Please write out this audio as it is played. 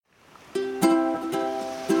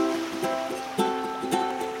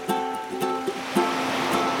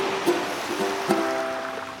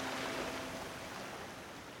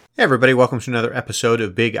Hey everybody, welcome to another episode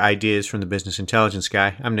of Big Ideas from the Business Intelligence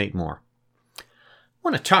Guy. I'm Nate Moore. I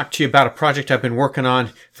want to talk to you about a project I've been working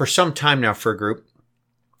on for some time now for a group.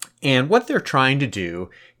 And what they're trying to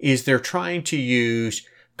do is they're trying to use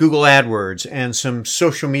Google AdWords and some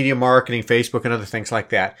social media marketing, Facebook and other things like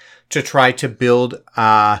that, to try to build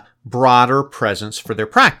a broader presence for their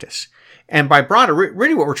practice. And by broader,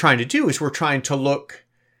 really what we're trying to do is we're trying to look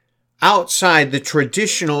outside the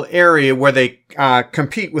traditional area where they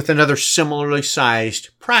compete with another similarly sized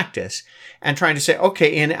practice and trying to say,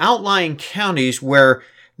 okay, in outlying counties where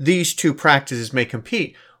these two practices may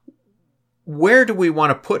compete, where do we want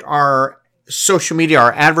to put our social media,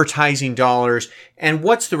 our advertising dollars, and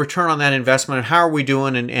what's the return on that investment, and how are we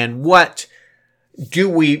doing, and what do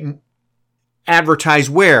we advertise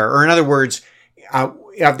where? Or in other words, of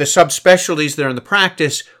the subspecialties that are in the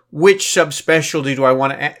practice, which subspecialty do I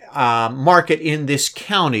want to market in this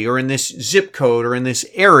county or in this zip code or in this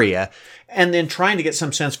area? And then trying to get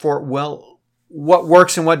some sense for, well, what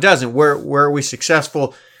works and what doesn't? Where are we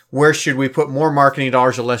successful? Where should we put more marketing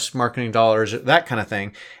dollars or less marketing dollars? That kind of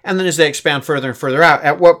thing. And then as they expand further and further out,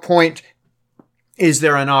 at what point is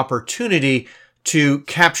there an opportunity to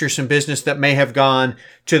capture some business that may have gone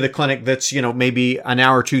to the clinic that's, maybe an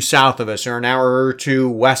hour or two south of us or an hour or two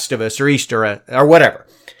west of us or east or whatever?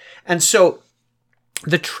 And so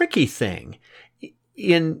the tricky thing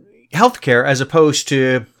in healthcare, as opposed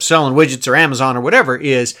to selling widgets or Amazon or whatever,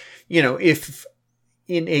 is, if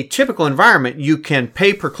in a typical environment, you can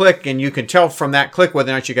pay per click and you can tell from that click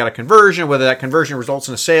whether or not you got a conversion, whether that conversion results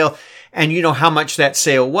in a sale, and you know how much that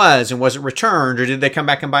sale was, and was it returned, or did they come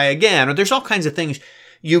back and buy again? Or there's all kinds of things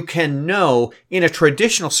you can know in a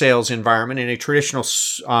traditional sales environment, in a traditional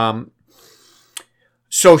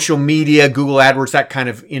social media, Google AdWords, that kind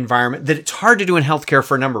of environment, that it's hard to do in healthcare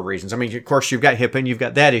for a number of reasons. I mean, of course, you've got HIPAA and you've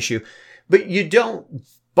got that issue, but you don't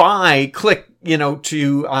click,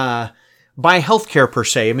 to buy healthcare per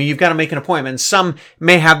se. I mean, you've got to make an appointment. Some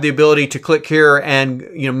may have the ability to click here and,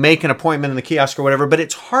 make an appointment in the kiosk or whatever, but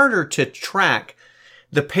it's harder to track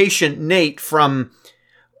the patient Nate from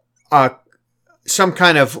some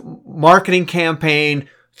kind of marketing campaign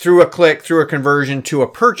through a click, through a conversion to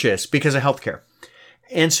a purchase because of healthcare.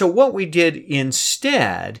 And so what we did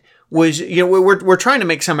instead was, we're trying to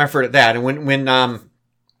make some effort at that. And when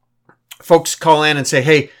folks call in and say,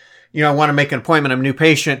 hey, I want to make an appointment, I'm a new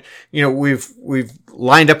patient, we've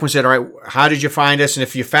lined up and said, all right, how did you find us? And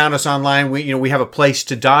if you found us online, we have a place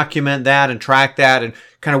to document that and track that and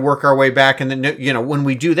kind of work our way back. And then, when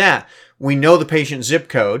we do that, we know the patient zip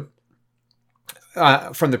code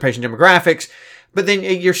from the patient demographics. But then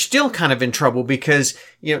you're still kind of in trouble because,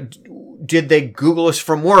 did they Google us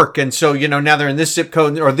from work? And so, now they're in this zip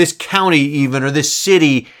code or this county even, or this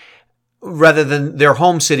city rather than their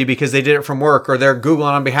home city because they did it from work, or they're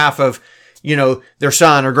Googling on behalf of, their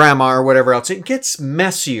son or grandma or whatever else. It gets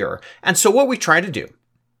messier. And so what we try to do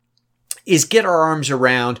is get our arms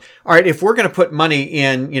around, all right, if we're going to put money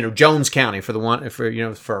in, Jones County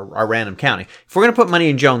for our random county, if we're going to put money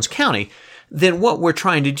in Jones County, then what we're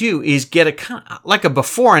trying to do is get like a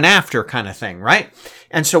before and after kind of thing, right?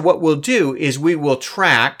 And so what we'll do is we will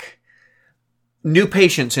track new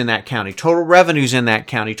patients in that county, total revenues in that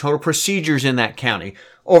county, total procedures in that county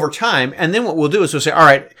over time. And then what we'll do is we'll say, all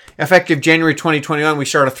right, effective January 2021, we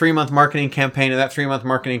start a 3-month marketing campaign. And that 3-month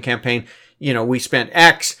marketing campaign, we spent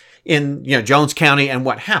X in, Jones County, and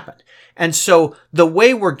what happened. And so the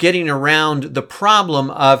way we're getting around the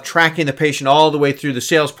problem of tracking the patient all the way through the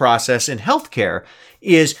sales process in healthcare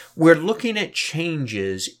is we're looking at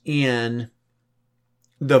changes in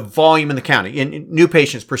the volume in the county, in new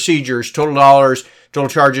patients, procedures, total dollars, total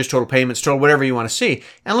charges, total payments, total whatever you want to see,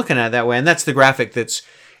 and looking at it that way. And that's the graphic that's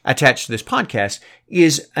attached to this podcast,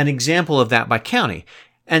 is an example of that by county.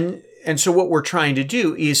 And so what we're trying to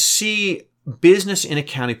do is see business in a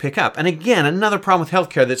county pick up. And again, another problem with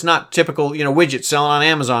healthcare that's not typical, widgets selling on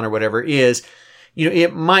Amazon or whatever is,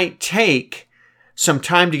 it might take some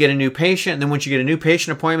time to get a new patient. And then once you get a new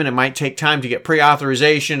patient appointment, it might take time to get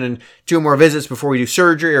pre-authorization and 2 more visits before we do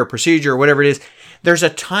surgery or procedure or whatever it is. There's a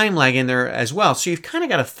time lag in there as well. So you've kind of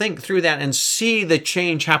got to think through that and see the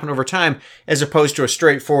change happen over time as opposed to a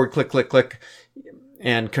straightforward click, click, click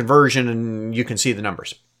and conversion, and you can see the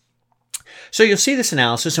numbers. So you'll see this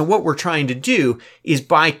analysis, and what we're trying to do is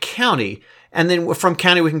by county, and then from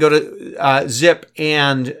county we can go to zip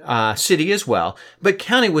and city as well. But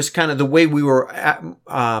county was kind of the way we were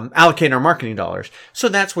allocating our marketing dollars. So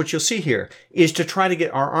that's what you'll see here, is to try to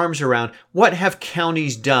get our arms around what have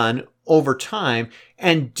counties done over time,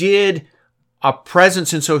 and did a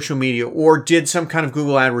presence in social media or did some kind of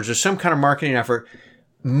Google AdWords or some kind of marketing effort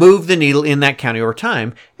move the needle in that county over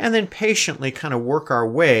time, and then patiently kind of work our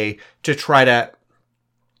way to try to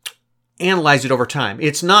analyze it over time.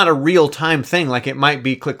 It's not a real time thing like it might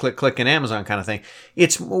be click, click, click in Amazon kind of thing.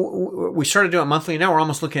 We started doing it monthly. Now we're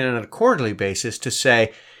almost looking at it on a quarterly basis to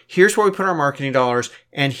say, here's where we put our marketing dollars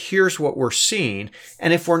and here's what we're seeing.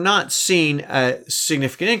 And if we're not seeing a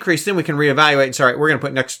significant increase, then we can reevaluate and say, all right, we're going to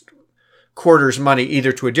put next quarter's money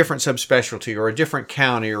either to a different subspecialty or a different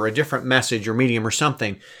county or a different message or medium or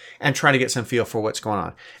something and try to get some feel for what's going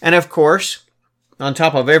on. And of course, on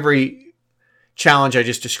top of every challenge I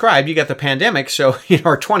just described, you got the pandemic. So,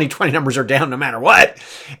 our 2020 numbers are down no matter what.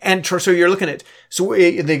 And so you're looking at,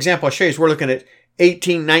 the example I'll show you is we're looking at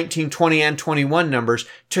 18, 19, 20, and 21 numbers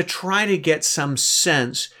to try to get some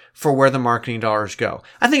sense for where the marketing dollars go.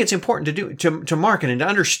 I think it's important to market and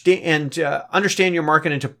to understand your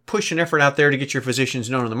market and to push an effort out there to get your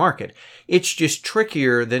physicians known in the market. It's just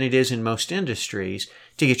trickier than it is in most industries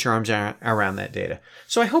to get your arms around that data.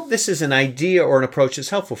 So I hope this is an idea or an approach that's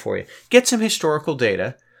helpful for you. Get some historical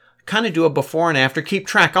data, kind of do a before and after, keep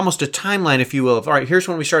track, almost a timeline, if you will, of, all right, here's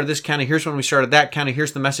when we started this county, here's when we started that county,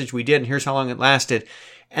 here's the message we did, and here's how long it lasted.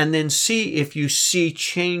 And then see if you see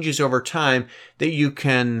changes over time that you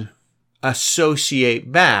can associate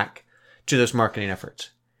back to those marketing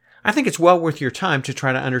efforts. I think it's well worth your time to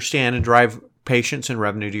try to understand and drive patients and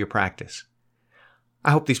revenue to your practice.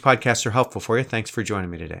 I hope these podcasts are helpful for you. Thanks for joining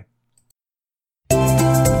me today.